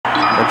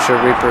sure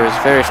Reaper is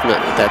very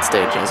familiar with that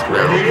stage as of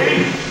now.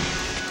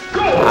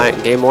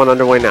 Alright, game 1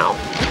 underway now.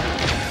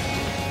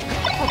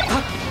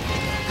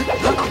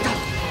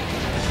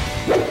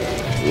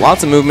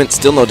 Lots of movement,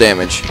 still no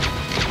damage.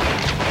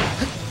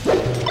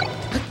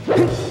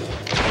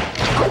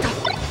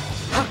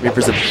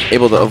 Reaper's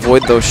able to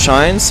avoid those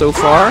shines so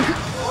far.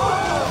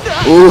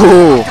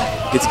 Ooh,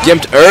 gets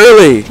gimped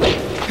early.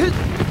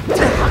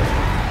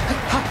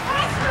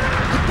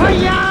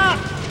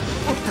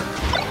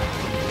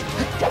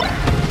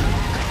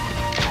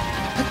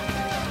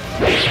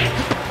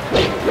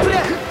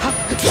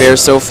 Fair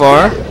so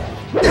far.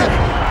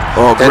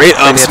 Oh, great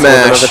up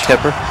smash.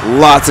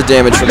 Lots of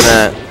damage from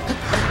that.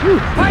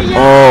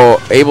 Oh,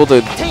 able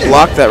to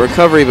block that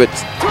recovery, but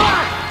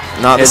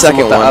not the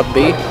second one. Up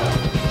B.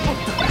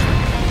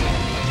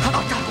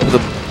 Able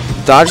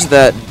to dodge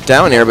that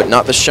down air, but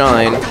not the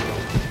shine.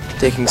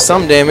 Taking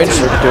some damage.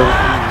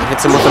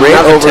 Hits him with a great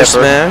over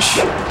smash.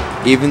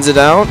 Evens it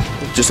out.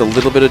 Just a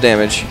little bit of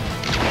damage.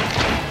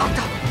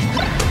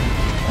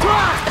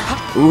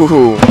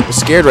 Ooh, was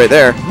scared right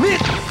there.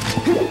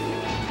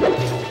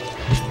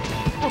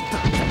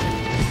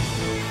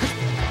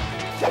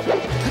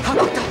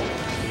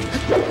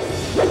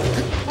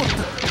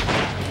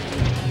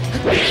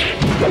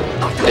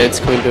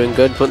 DancingQueen doing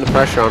good, putting the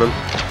pressure on him.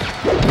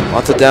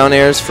 Lots of down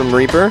airs from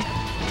Reaper.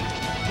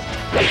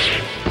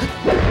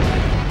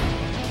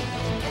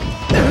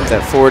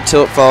 That forward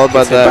tilt followed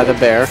by the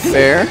bear.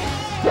 Fair.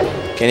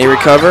 Can he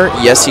recover?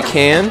 Yes, he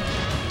can.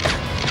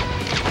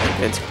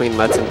 DancingQueen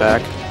lets him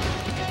back.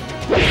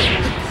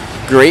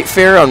 Great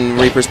fair on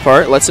Reaper's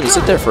part. Lets him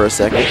sit there for a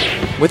second.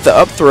 With the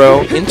up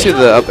throw into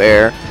the up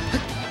air.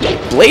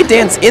 Blade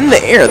dance in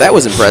the air. That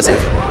was impressive.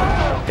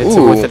 Hits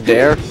him with the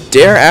dare.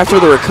 Dare after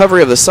the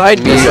recovery of the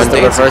side B. Misses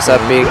the reverse up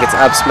B, gets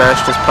up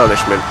smashed as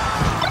punishment.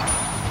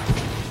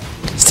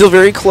 Still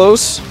very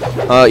close,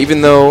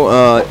 even though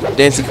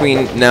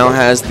DancingQueen now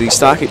has the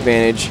stock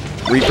advantage.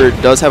 Reaper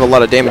does have a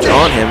lot of damage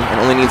on him and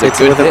only needs a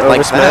good hit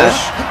like that.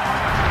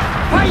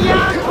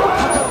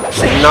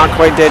 Not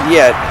quite dead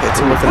yet. Hits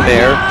him with a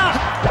nair.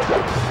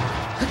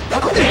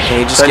 Can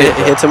he just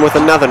hits him with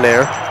another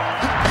nair.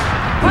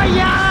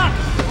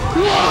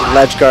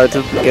 Ledge guard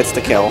gets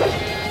the kill.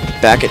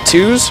 Back at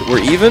 2s,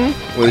 we're even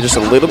with just a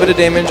little bit of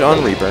damage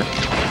on Reaper.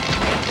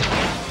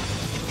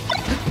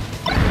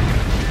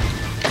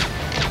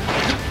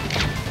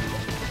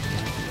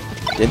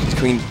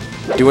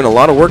 DancingQueen doing a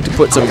lot of work to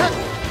put some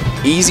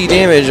easy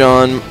damage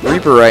on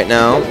Reaper right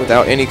now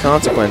without any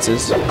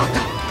consequences.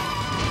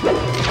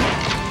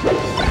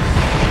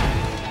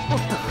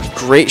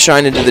 Great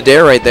shine into the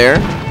dare right there.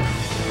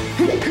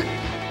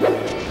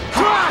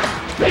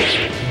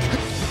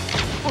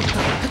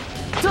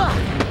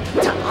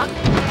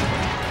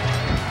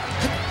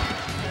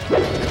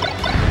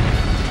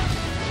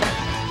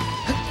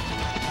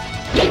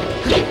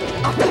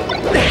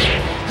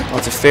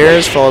 Lots of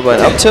fairs, followed by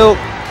an up tilt,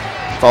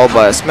 followed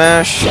by a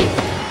smash.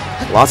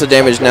 Lots of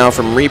damage now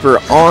from Reaper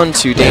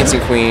onto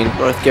DancingQueen.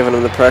 Marth giving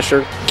him the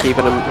pressure,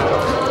 keeping him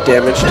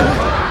damaged.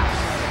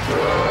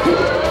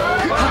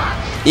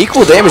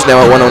 Equal damage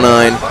now at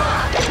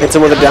 109. Hits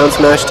him with a down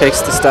smash,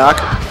 takes the stock.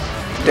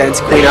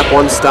 DancingQueen up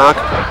 1 stock.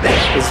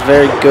 Is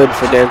very good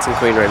for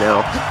DancingQueen right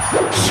now.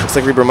 Looks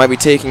like Reaper might be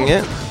taking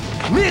it.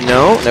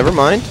 No, never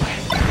mind.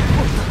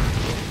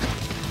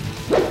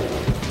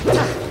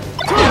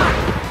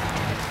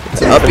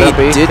 Up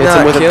B did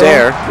not with kill. A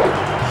dare.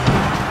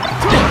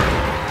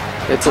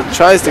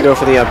 Tries to go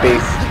for the up B,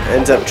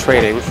 ends up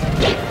trading.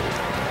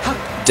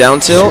 Down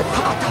tilt.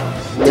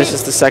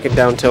 Misses the second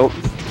down tilt.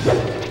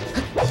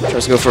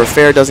 Tries to go for a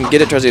fair, doesn't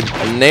get it. Tries to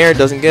get a nair,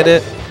 doesn't get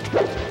it.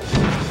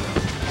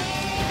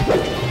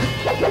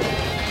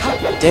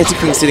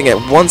 DancingQueen sitting at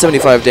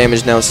 175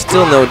 damage now,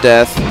 still no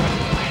death.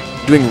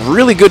 Doing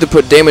really good to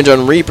put damage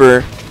on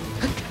Reaper.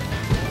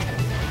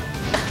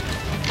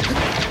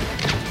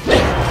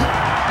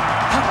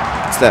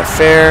 It's that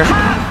fair.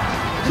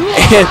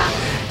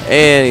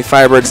 And he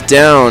firebirds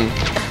down.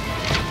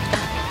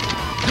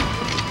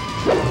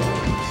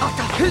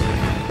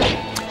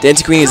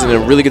 DancingQueen is in a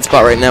really good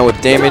spot right now with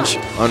damage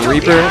on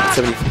Reaper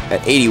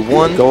at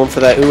 81. Going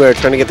for that HEIR,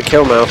 trying to get the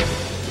kill now.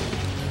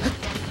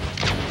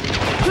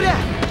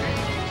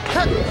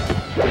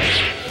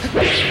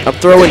 Up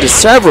throw into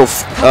several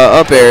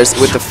up airs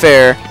with the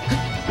fair.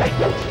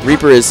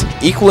 Reaper is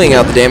equaling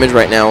out the damage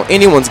right now.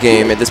 Anyone's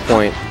game at this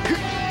point.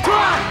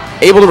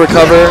 Able to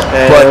recover,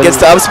 but gets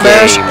the up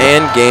smash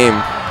and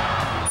game.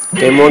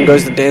 Game 1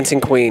 goes to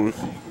DancingQueen.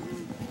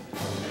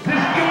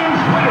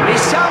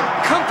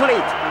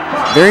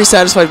 Very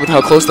satisfied with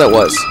how close that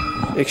was.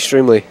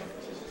 Extremely.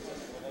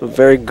 A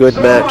very good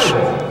match.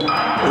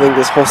 I think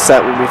this whole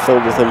set will be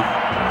filled with him.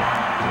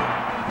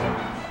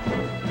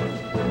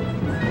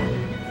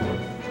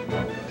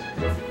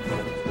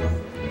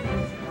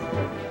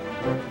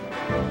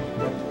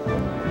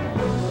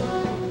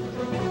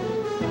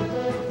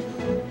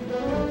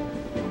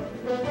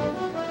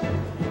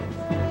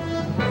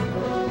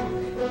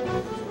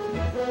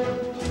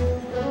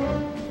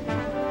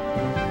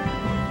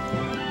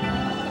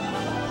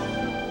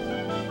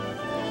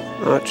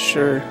 Not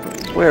sure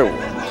where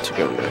to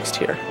go next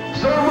here.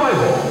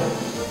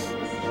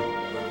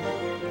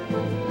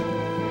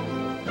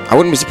 I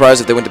wouldn't be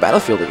surprised if they went to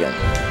Battlefield again.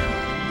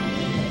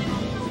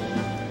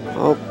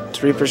 Well,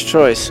 it's Reaper's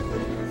choice.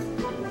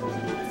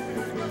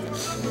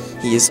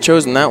 He has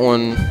chosen that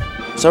one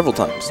several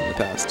times in the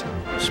past.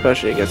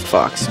 Especially against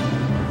Fox.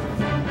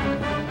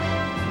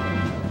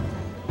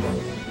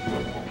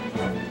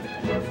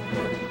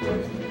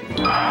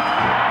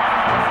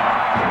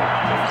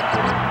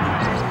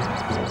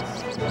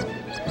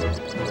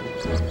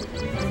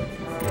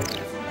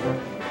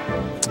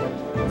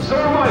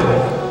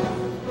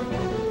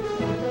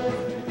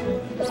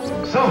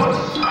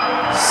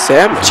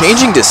 Samus.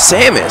 Changing to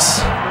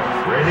Samus.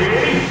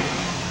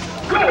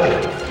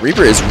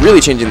 Reaper is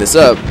really changing this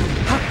up.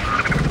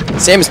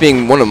 Samus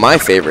being one of my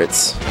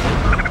favorites.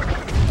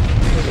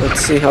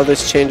 Let's see how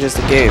this changes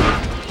the game.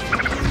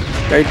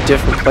 Very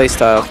different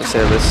playstyle for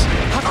Samus.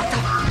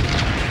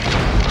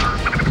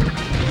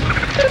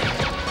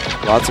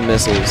 Lots of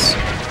missiles.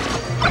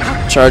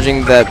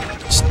 Charging that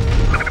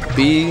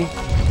B.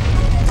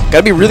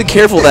 Gotta be really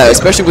careful of that,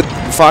 especially with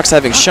Fox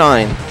having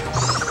Shine.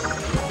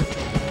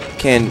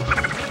 Can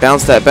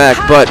bounce that back,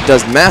 but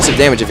does massive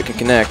damage if it can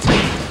connect.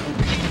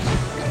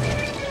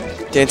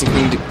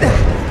 DancingQueen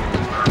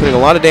putting a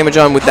lot of damage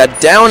on with that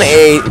down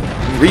A.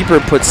 Reaper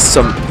puts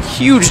some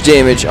huge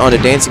damage onto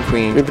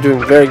DancingQueen. Reaper doing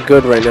very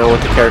good right now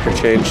with the character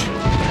change.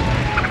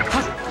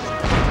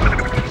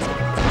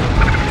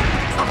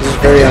 This is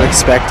very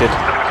unexpected.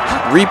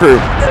 Reaper,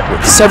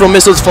 with several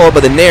missiles followed by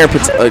the Nair,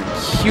 puts a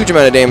huge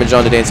amount of damage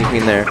onto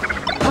DancingQueen there.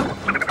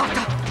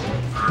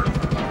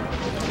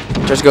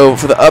 Tries to go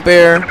for the up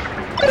air.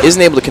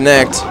 Isn't able to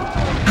connect.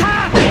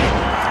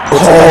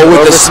 Oh,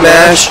 with the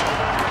smash.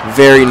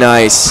 Very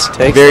nice.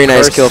 Very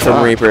nice kill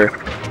from Reaper.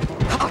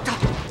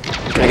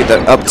 Can I get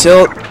that up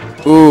tilt?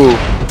 Ooh.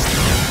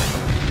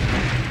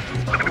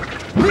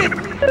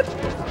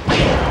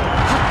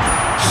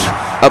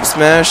 Up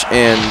smash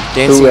and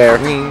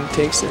DancingQueen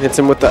takes it. Hits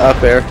him with the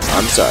up air.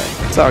 I'm sorry.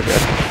 It's all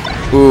good.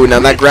 Ooh, now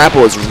that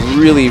grapple is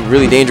really,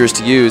 really dangerous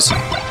to use.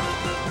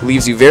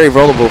 Leaves you very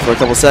vulnerable for a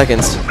couple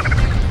seconds.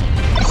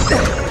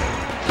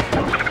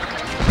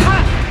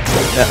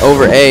 That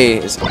over A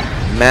is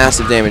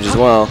massive damage as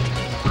well.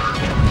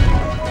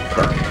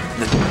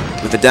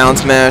 With the down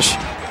smash.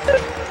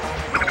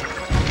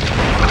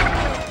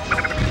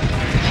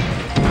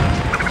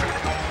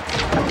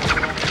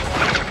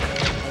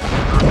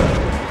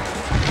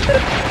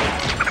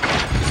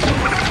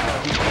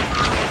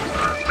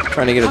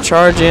 Trying to get a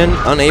charge in,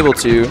 unable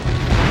to.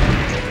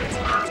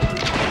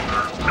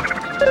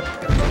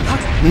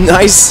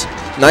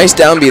 Nice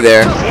down B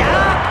there.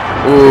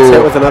 Ooh.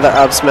 Hit with another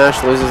up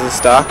smash, loses the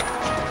stock.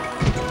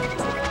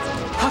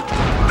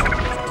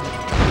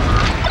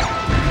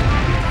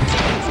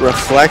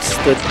 Reflects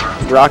the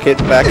rocket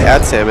back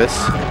at Samus.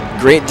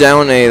 Great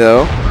down A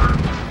though.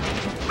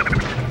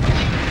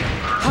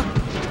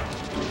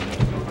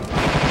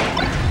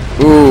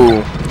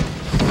 Ooh.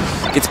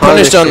 Gets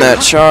punished on that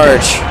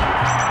charge.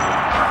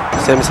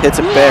 Samus hits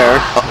a bear,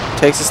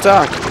 takes a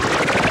stock.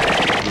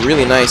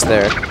 Really nice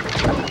there.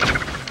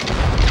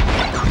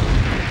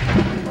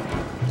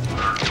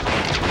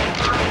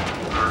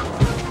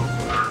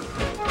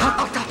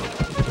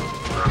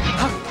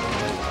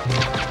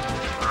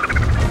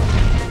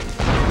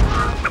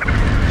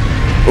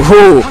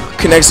 Ooh,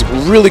 connects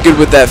really good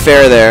with that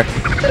fair there.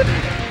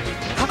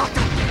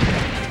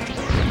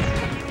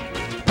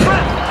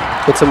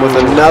 Hits him with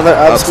another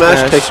up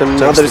smash, takes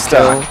another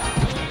stock.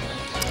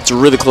 It's a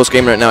really close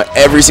game right now.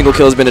 Every single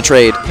kill has been a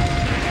trade.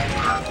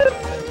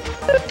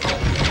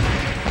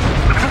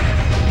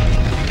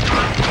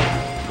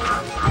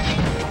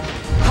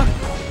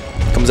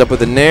 Comes up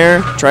with a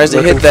Nair, tries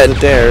to hit that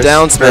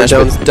down smash,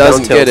 but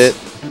doesn't get it.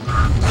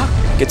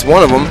 Gets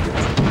one of them,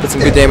 puts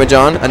some good damage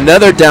on.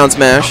 Another down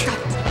smash.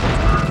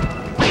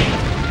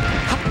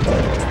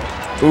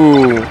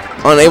 Ooh,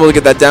 unable to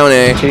get that down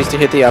A. Continues to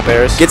hit the up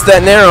airs. Gets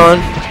that Nair on.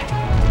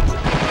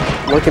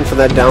 Looking for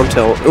that down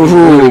tilt. Ooh,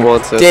 really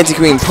wants it.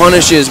 DancingQueen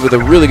punishes with a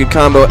really good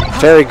combo.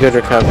 Very good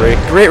recovery.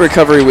 Great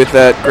recovery with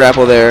that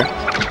grapple there.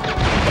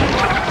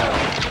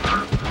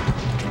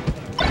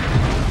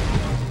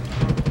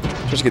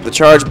 Just get the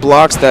charge,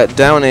 blocks that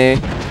down A.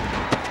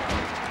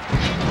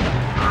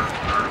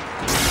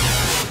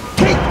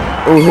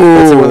 Ooh.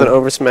 Hits him with an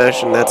over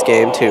smash, and that's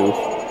game 2.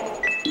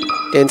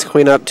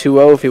 DancingQueen up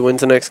 2-0. If he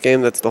wins the next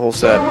game, that's the whole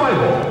set.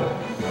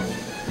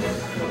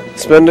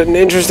 It's been an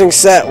interesting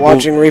set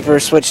watching Reaper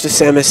switch to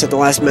Samus at the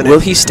last minute. Will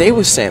he stay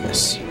with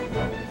Samus?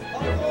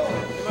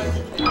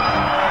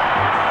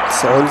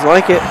 Sounds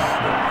like it.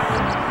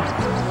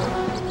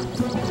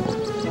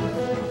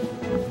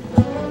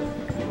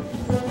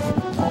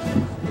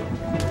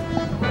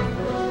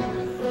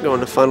 Going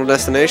to Final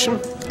Destination?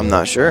 I'm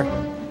not sure.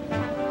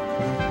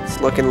 It's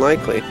looking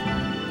likely.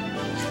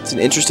 It's an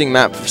interesting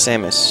map for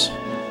Samus,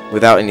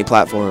 without any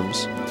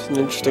platforms. It's an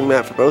interesting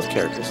map for both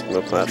characters.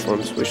 No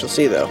platforms. We shall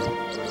see, though.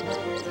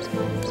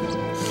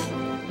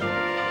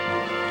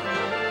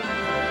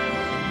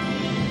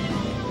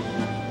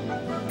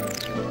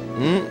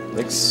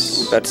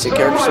 About to see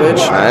character switch.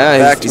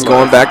 Yeah, he's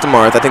going back to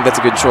Marth. I think that's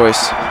a good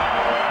choice.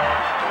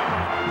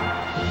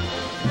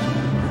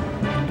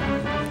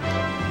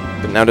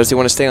 But now does he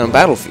want to stay on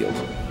Battlefield?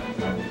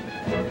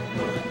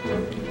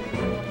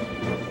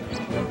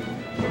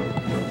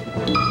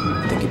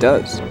 I think he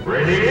does.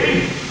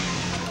 Ready?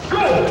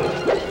 Go!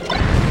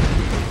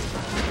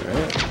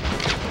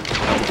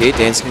 Okay,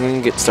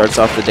 DancingQueen starts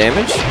off the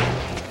damage.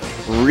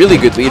 Really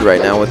good lead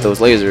right now with those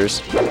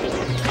lasers.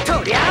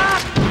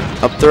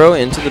 Up throw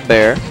into the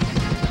bear.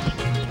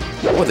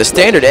 Oh, the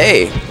standard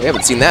A. We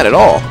haven't seen that at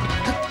all.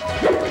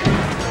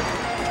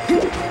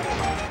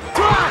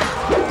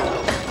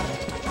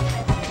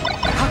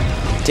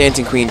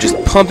 DancingQueen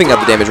just pumping up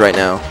the damage right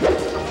now.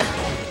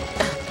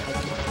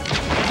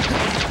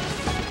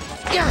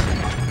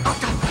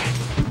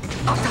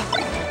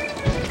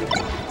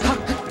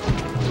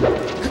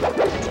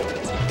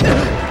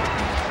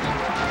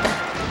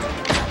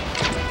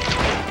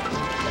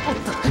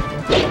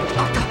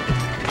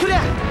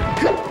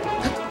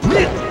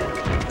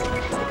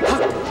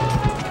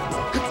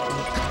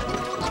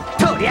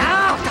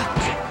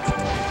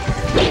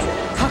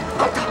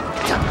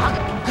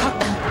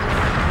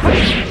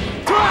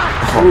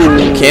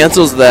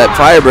 Cancels that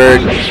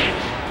Firebird.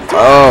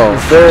 Oh,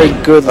 very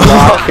good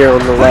lock here on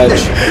the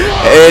ledge.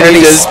 And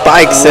he just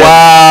spikes it.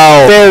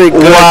 Wow. Very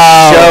good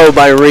show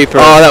by Reaper.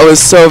 Oh, that was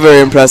so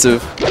very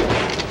impressive.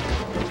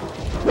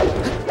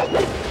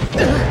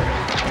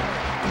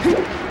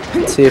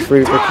 Let's see if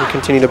Reaper can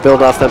continue to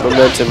build off that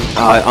momentum.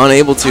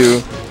 Unable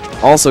to.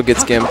 Also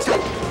gets gimped.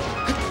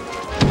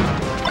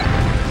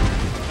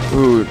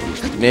 Ooh,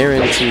 nair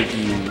into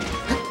the...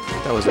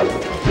 That was a...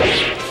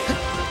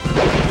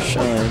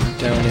 Shine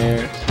down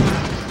there.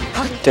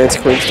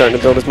 DancingQueen starting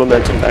to build his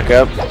momentum back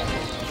up.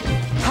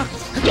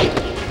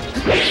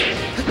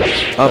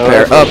 Up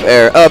air, up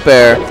air, up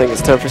air. I think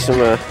it's time for some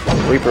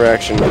Reaper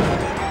action.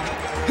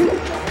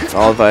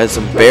 Followed by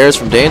some bears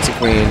from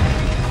DancingQueen.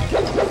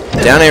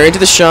 Down air into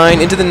the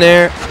shine, into the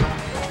nair.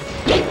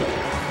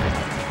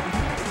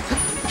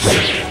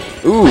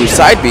 Ooh,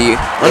 side B.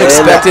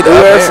 Unexpected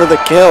up air for the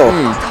kill.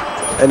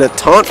 And a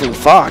taunt from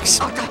Fox.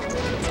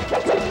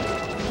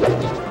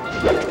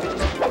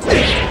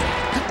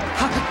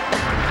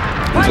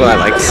 That's what I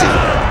like to see.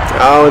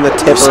 Oh, and the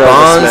tipper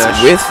responds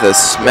with the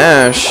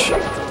smash.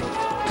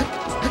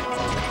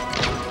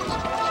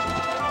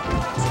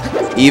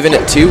 Even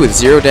at 2 with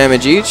 0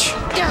 damage each.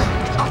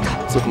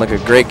 It's looking like a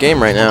great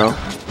game right now.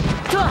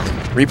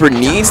 Reaper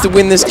needs to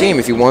win this game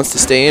if he wants to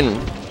stay in.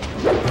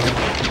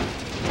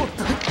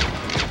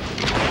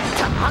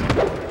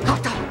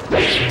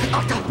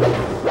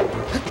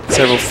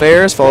 Several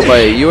fairs followed by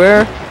a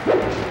HEIR.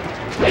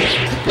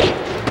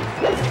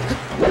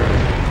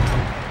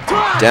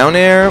 Down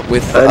air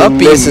with the up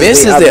B,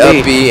 misses the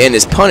up B and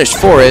is punished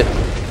for it.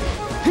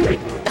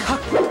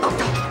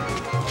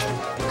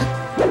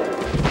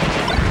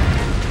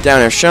 Down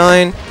air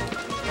shine.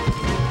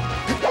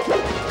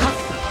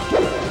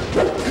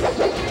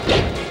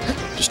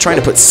 Just trying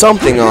to put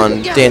something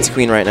on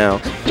DancingQueen right now.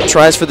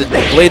 Tries for the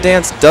blade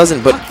dance,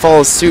 doesn't, but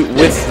follows suit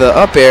with the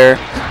up air.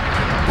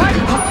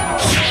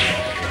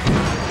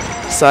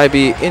 Side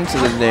B into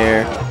the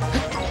nair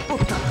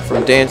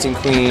from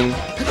DancingQueen.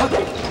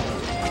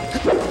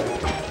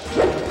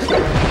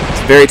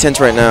 Very tense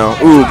right now.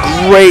 Ooh,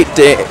 great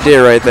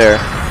dare right there.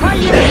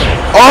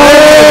 Oh,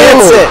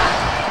 hits it.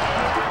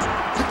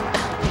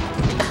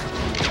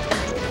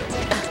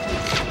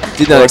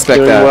 Did not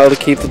expect that. Well to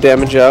keep the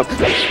damage up.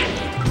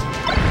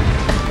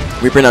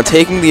 Reaper now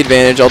taking the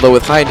advantage, although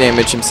with high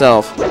damage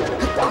himself.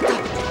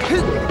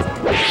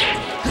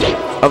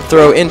 Up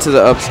throw into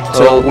the up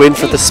tilt. Win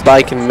for the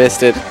spike and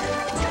missed it.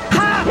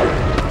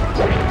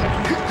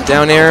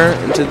 Down air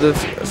into the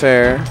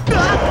fair.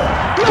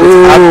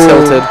 Ooh. Up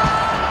tilted.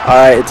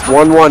 Alright, it's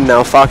 1-1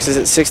 now. Fox is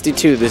at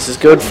 62. This is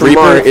good for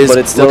Reaper Marth, is but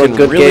it's still a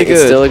good really game.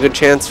 It's still a good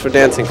chance for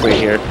DancingQueen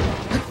here.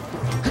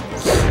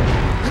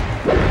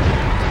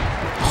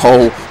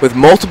 Oh, with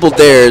multiple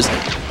dares,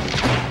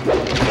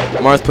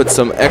 Marth puts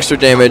some extra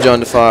damage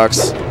onto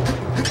Fox.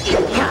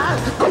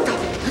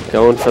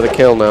 Going for the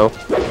kill now.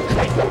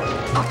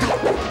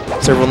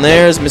 Several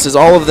nairs, misses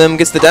all of them,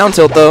 gets the down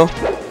tilt though.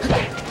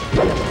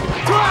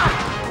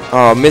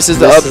 Oh, misses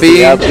the up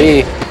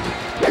B.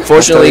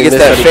 Fortunately, he gets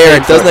that fair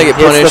and does not get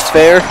punished. The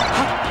fair.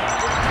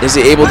 Is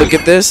he able to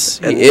get this?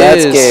 And he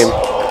that's is. Game.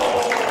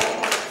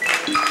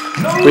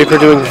 Reaper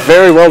doing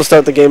very well to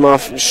start the game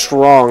off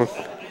strong.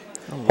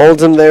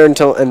 Holds him there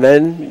until, and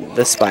then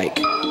the spike.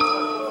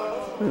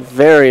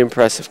 Very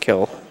impressive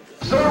kill.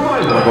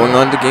 We're going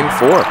on to game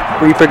 4.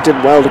 Reaper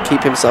did well to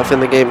keep himself in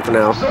the game for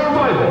now.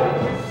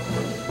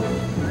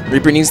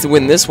 Reaper needs to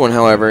win this one,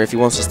 however, if he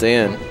wants to stay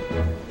in.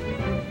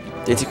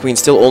 DancingQueen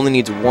still only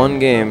needs 1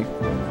 game.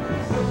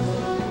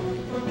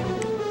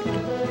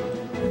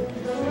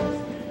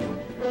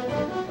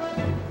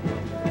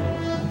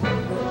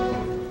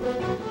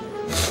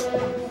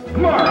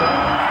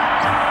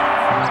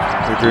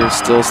 Reaper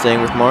still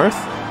staying with Marth.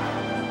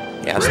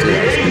 Yeah, still.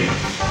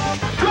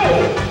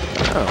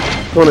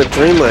 Going to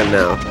Dreamland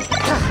now.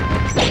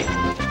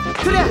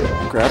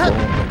 Grapple.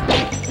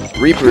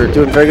 Reaper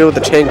Doing very good with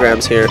the chain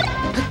grabs here.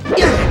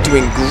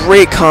 doing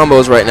great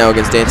combos right now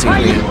against Dancing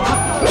Queen.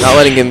 Not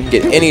letting him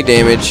get any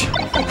damage.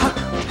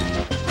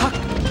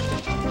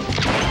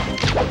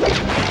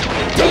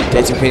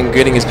 Dancing Queen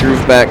getting his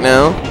groove back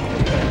now.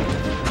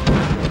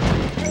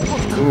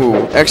 Ooh,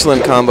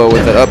 excellent combo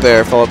with that up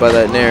air followed by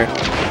that nair.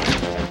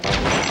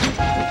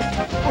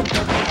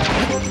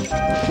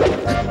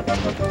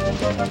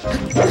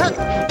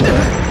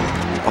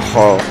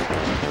 Oh.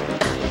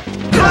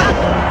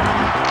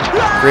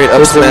 Great up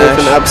Hits him with smash.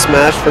 an up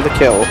smash for the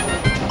kill.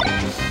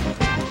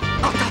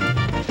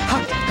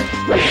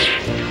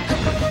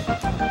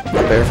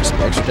 Up air for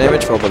some extra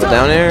damage, followed by the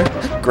down air.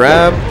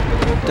 Grab,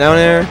 down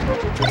air.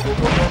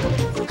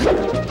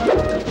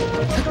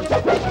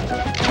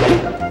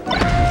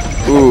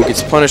 Ooh,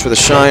 gets punished with a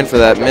shine for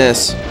that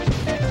miss.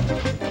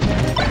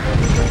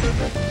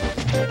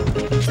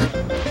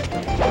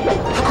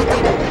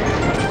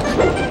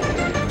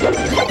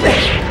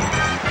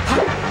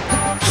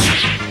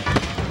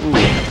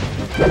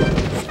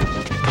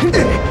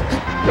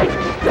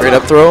 Great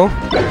up throw.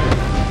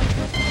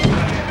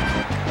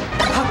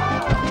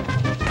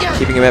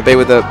 Keeping him at bay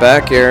with a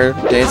back air.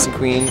 Dancing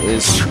Queen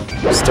is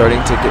starting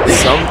to get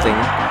something.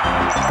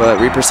 But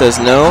Reaper says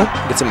no.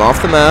 Gets him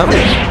off the map.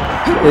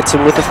 Hits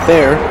him with a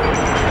fair.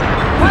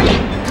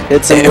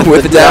 Hits him And with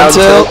with the the down down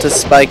tilt tilt to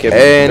spike him.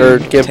 And or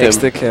give takes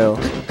him. the kill.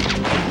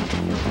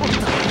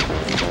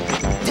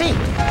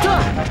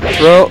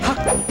 Throw.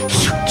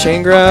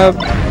 Chain grab.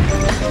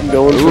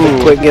 Going for the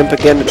Ooh. quick gimp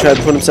again to try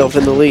to put himself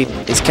in the lead.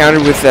 He's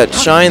countered with that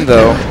shine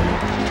though.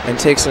 And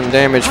takes some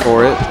damage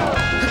for it.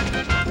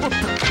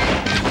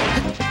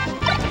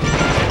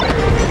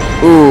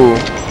 Ooh.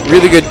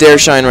 Really good dare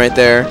shine right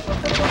there.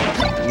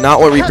 Not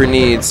what Reaper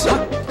needs.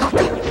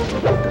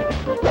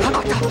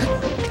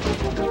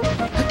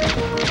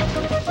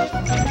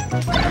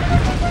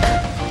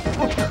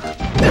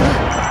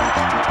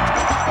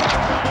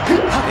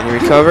 Can you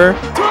recover?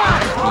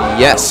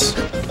 Yes.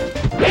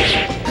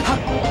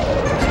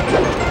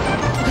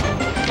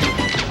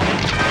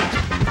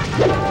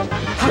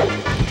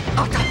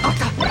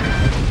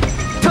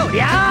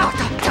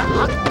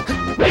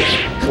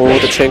 One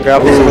with the chain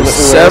grab.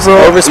 Several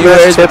over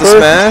smash smash with the tipper.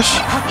 smash.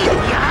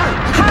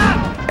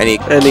 And he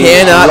And he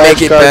cannot ledge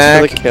make it guards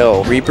back. for the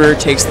kill. Reaper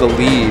takes the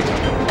lead.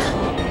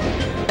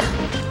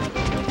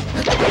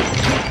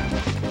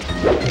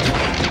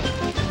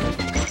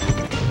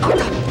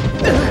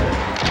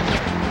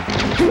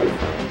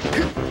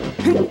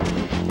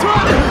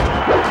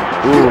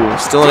 Ooh,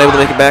 still unable to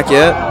make it back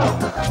yet.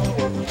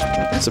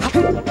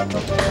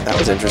 That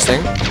was interesting.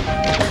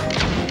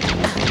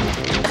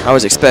 I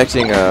was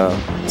expecting a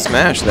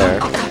smash there.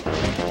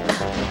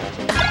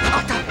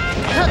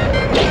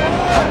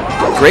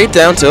 Great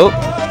down tilt.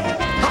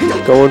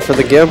 Going for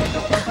the gimp.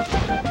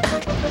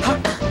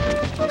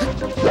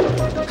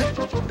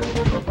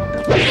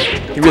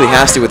 He really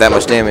has to with that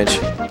much damage.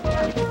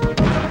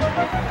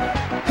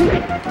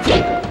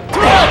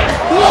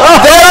 Oh,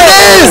 there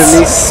it is! And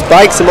he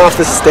spikes him off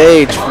the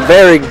stage.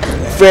 Very,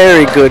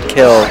 very good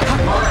kill.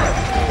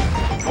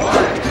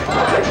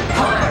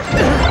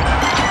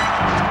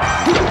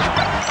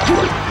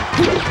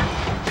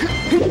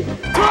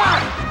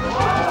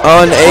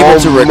 Unable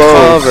to Almost.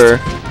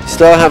 recover.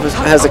 Still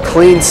has a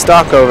clean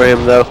stock over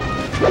him though.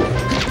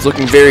 It's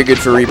looking very good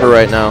for Reaper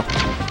right now.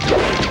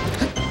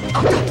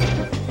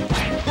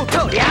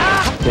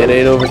 It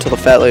ain't over until the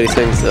fat lady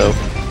sings though.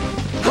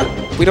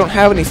 We don't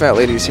have any fat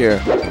ladies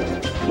here.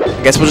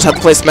 I guess we'll just have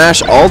to play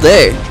Smash all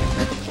day.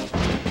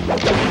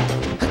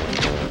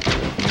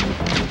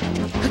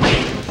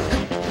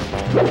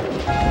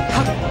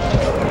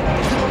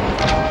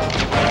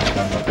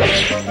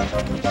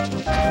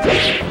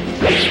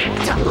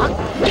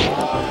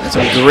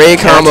 Some great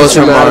combos Catches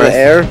him from out of the Marth.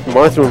 air.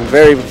 Marth doing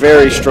very,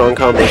 very strong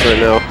combos right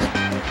now.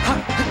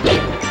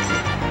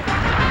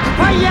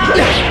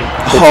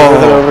 Hits him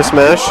with an over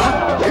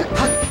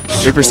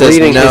smash. Reaper says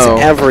Leading no.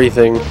 is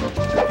everything.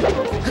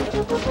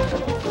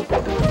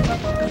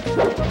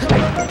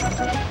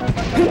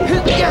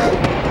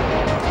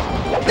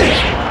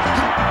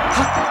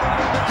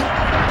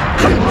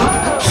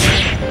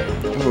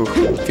 Ooh,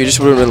 if you just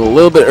would have been a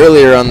little bit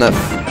earlier on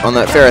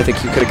that fair, I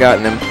think you could have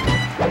gotten him.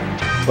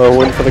 But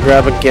went for the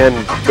grab again,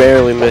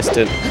 barely missed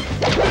it.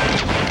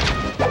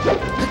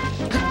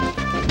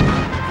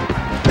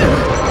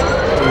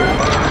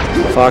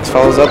 Fox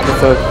follows up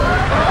with a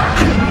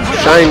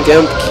shine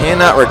gimp.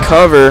 Cannot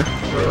recover.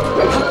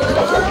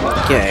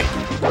 Okay.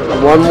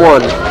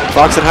 1-1.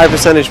 Fox at high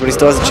percentage, but he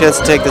still has a chance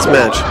to take this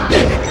match.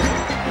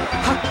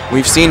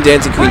 We've seen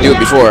Dancing Queen do it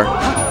before.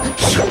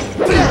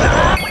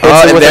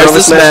 Hits him And with there's an the over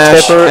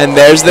smash smash, tipper. and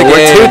there's the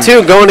game. We're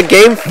 2-2 going to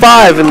game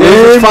 5 in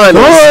the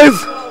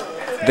finals.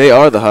 They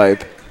are the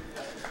hype.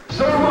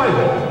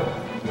 Survival.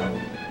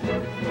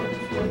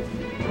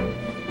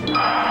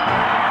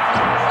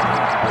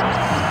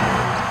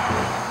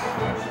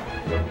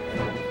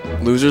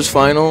 Losers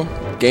final,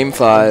 game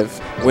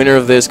 5. Winner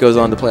of this goes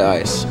on to play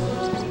ice.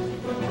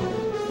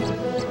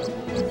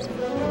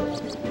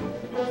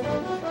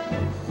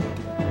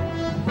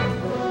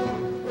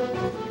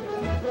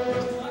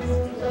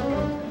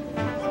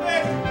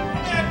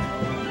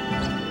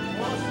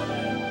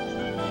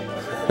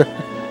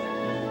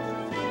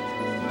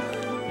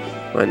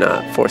 Why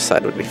not? Fourth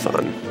side would be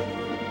fun.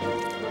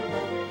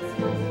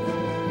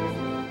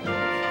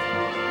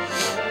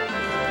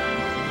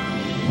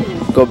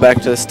 Go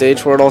back to the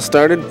stage where it all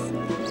started.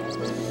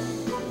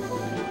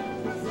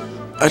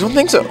 I don't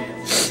think so.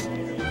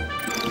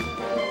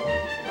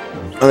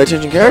 Are they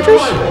changing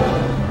characters?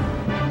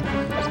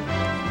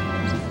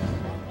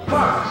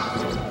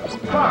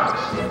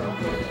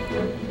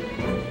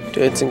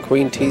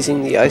 DancingQueen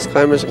teasing the ice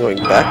climbers and going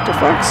back to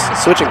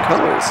Fox. Switching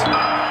colors.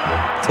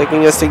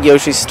 Taking us to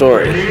Yoshi's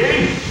story.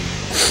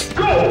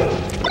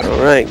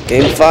 Alright,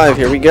 game 5,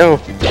 here we go.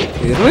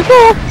 Here we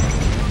go.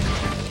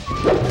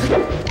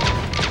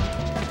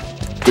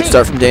 Good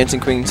start from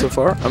DancingQueen so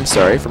far. I'm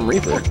sorry, from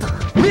Reaper.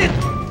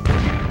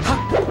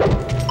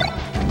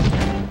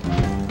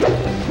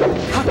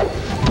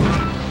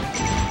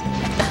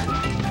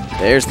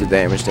 There's the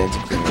damage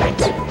DancingQueen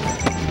makes.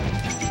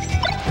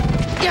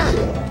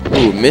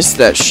 Ooh, missed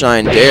that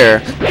shine dare.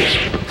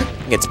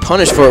 Gets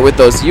punished for it with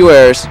those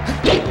HEIRs.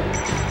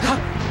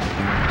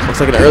 Looks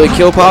like an early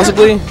kill,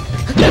 possibly.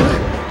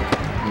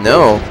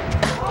 No.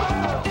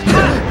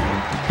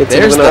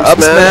 There's the up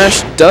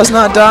smash. Does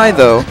not die,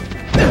 though.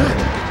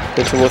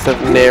 Hits him with a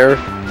nair.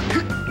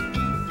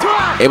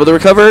 Able to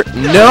recover?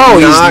 No,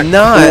 he's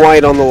not.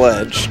 Quite on the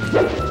ledge.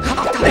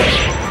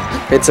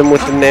 Hits him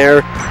with the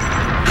nair.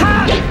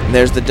 And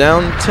there's the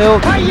down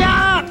tilt.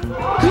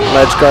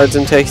 Ledge guards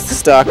him, takes the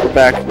stock. We're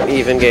back,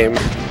 even game.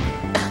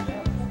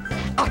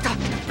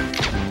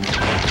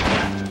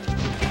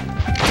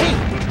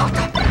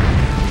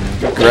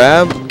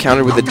 Grab,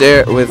 countered with a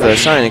dare, with a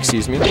shine,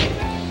 excuse me.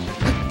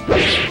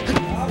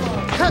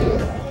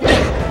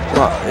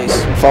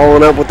 Nice.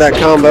 Following up with that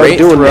combo, Great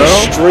doing throw.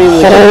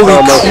 extremely Holy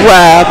good combo.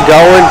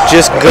 crap!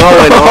 Just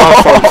going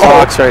off on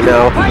Fox right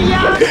now.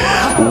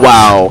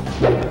 Wow.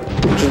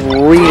 Just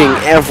reading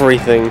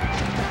everything.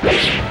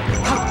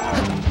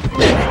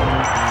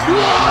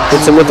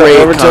 Hits him with the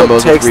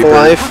overtilt, takes the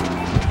life.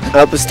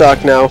 Up a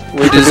stock now.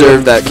 We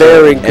deserve that.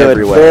 Very good,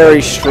 everywhere.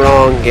 very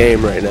strong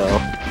game right now.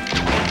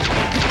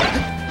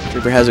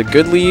 Reaper has a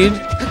good lead.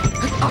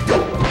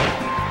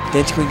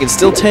 DancingQueen can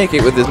still take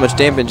it with as much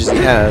damage as he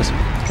has.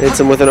 Hits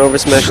him with an over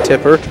smash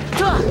tipper.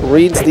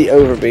 Reads the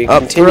overbeat.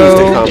 Up Continues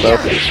throw. the combo.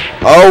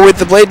 Oh, with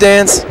the blade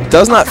dance.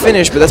 Does not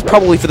finish, but that's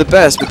probably for the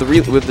best with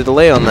the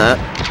delay on that.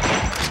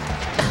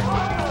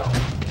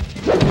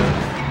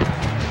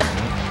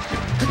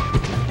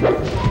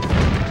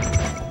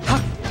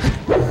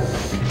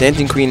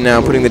 DancingQueen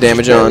now putting the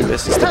damage on.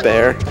 Misses the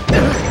bear.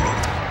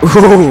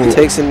 Ooh.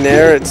 Takes a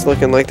nair. It's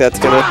looking like that's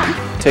gonna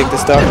take the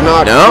stock.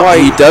 Not No, quite.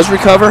 he does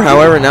recover.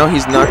 However, now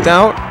he's knocked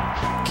out.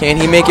 Can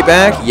he make it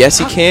back? Yes,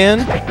 he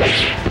can.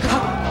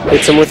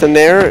 Hits him with a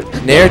nair.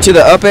 Nair to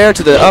the up air,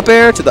 to the up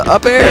air, to the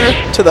up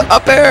air, to the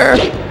up air,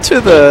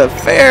 to the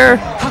fair.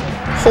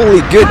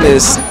 Holy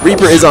goodness.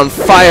 Reaper is on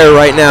fire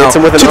right now. Hits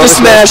him with an to the over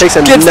smash, takes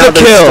gets the another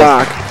kill.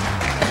 stock.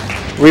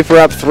 Reaper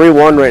up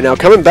 3-1 right now.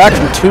 Coming back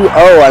from 2-0,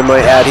 I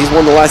might add. He's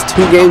won the last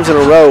 2 games in a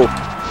row.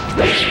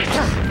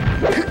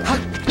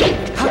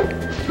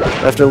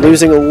 After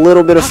losing a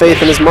little bit of faith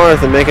in his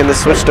Marth and making the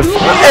switch to...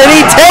 And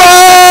he takes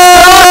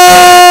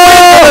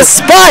a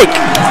spike!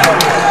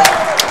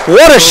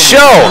 What a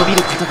show!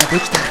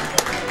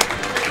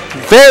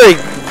 Very,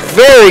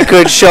 very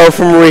good show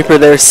from Reaper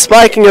there.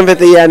 Spiking him at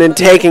the end and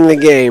taking the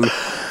game.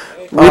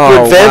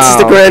 Reaper advances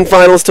to grand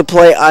finals to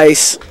play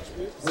Ice.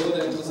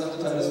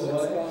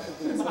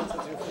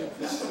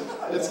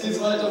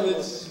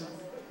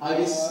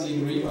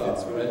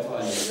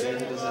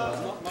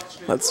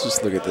 Let's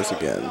just look at this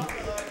again.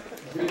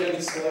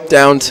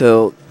 Down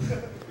tilt.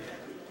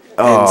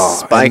 Oh,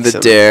 spikes and the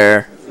him.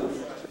 dare.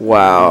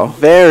 Wow.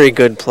 Very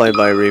good play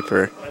by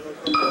Reaper.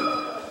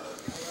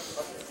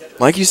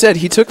 Like you said,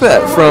 he took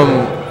that from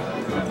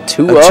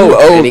 2-0,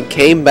 2-0 and he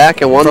came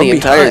back and won from the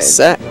entire behind.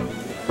 set.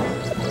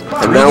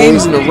 3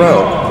 games in a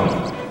row.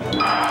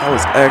 That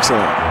was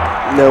excellent.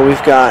 Now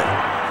we've got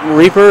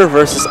Reaper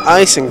versus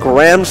Ice in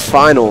grand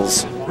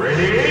finals.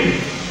 Ready?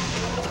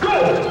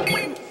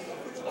 Go!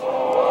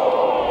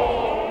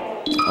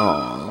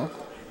 Aww.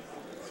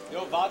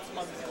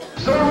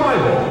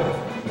 Survival.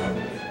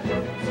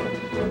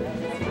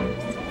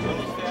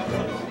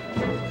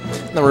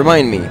 Now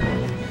remind me,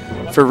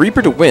 for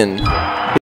Reaper to win,